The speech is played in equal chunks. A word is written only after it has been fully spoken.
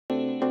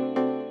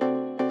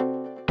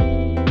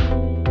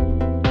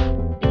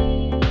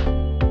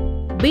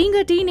Being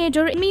a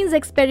teenager means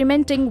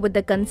experimenting with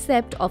the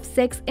concept of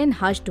sex in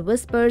hushed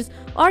whispers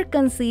or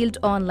concealed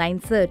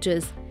online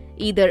searches,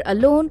 either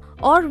alone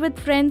or with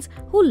friends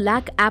who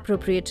lack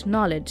appropriate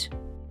knowledge.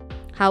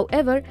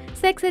 However,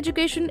 sex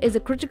education is a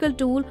critical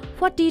tool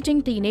for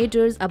teaching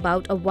teenagers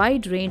about a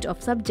wide range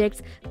of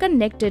subjects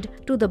connected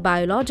to the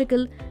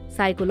biological,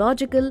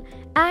 psychological,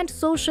 and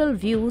social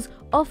views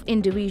of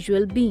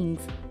individual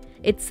beings.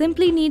 It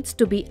simply needs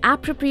to be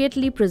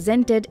appropriately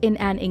presented in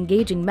an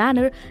engaging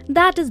manner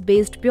that is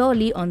based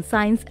purely on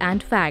science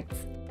and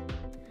facts.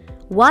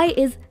 Why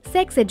is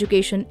sex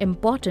education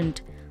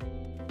important?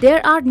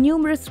 There are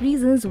numerous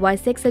reasons why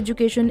sex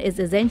education is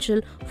essential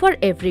for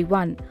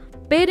everyone.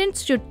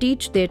 Parents should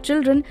teach their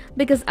children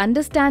because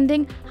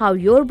understanding how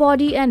your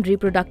body and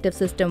reproductive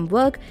system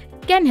work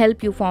can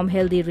help you form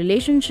healthy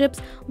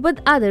relationships with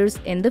others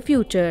in the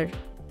future.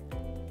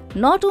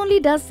 Not only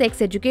does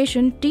sex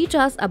education teach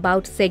us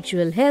about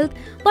sexual health,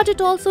 but it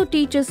also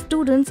teaches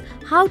students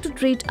how to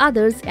treat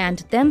others and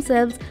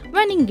themselves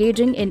when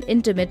engaging in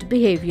intimate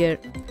behavior.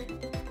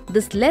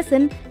 This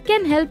lesson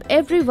can help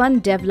everyone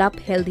develop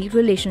healthy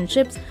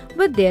relationships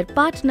with their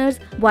partners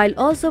while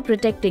also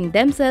protecting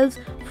themselves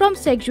from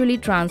sexually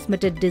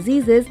transmitted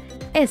diseases,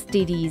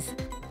 STDs.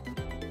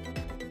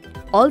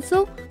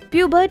 Also,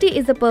 puberty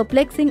is a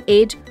perplexing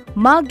age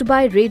marked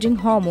by raging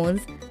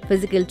hormones,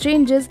 physical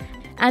changes,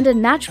 and a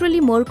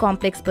naturally more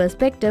complex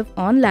perspective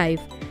on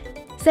life.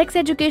 Sex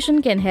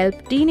education can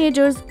help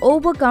teenagers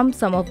overcome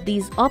some of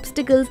these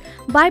obstacles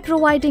by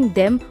providing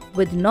them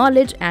with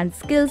knowledge and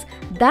skills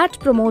that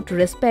promote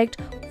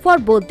respect for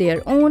both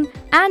their own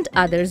and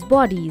others'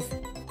 bodies.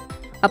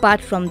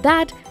 Apart from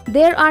that,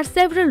 there are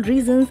several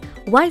reasons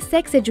why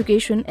sex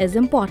education is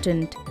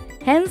important.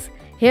 Hence,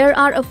 here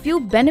are a few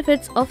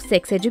benefits of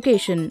sex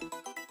education.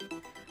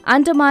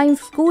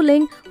 Undermines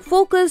schooling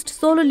focused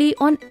solely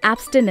on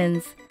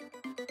abstinence.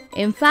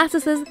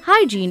 Emphasizes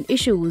hygiene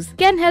issues,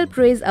 can help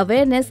raise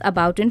awareness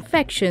about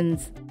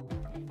infections,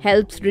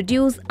 helps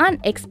reduce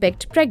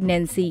unexpected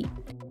pregnancy,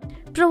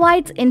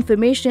 provides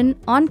information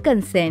on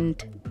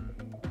consent,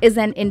 is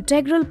an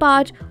integral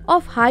part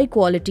of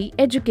high-quality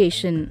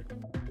education.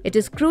 It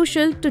is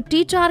crucial to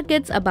teach our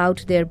kids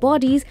about their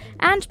bodies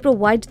and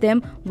provide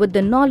them with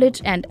the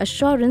knowledge and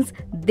assurance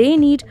they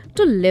need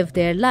to live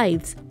their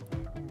lives.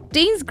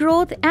 Teens'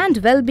 growth and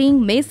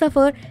well-being may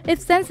suffer if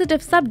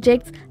sensitive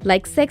subjects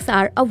like sex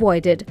are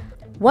avoided.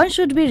 One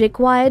should be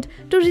required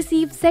to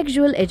receive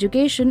sexual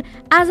education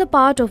as a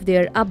part of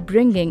their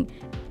upbringing,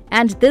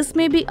 and this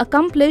may be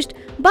accomplished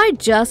by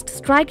just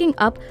striking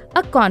up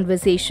a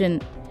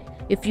conversation.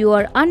 If you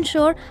are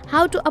unsure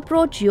how to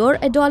approach your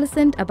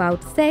adolescent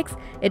about sex,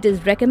 it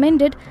is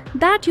recommended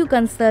that you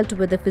consult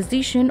with a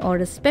physician or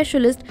a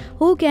specialist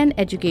who can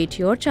educate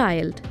your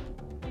child.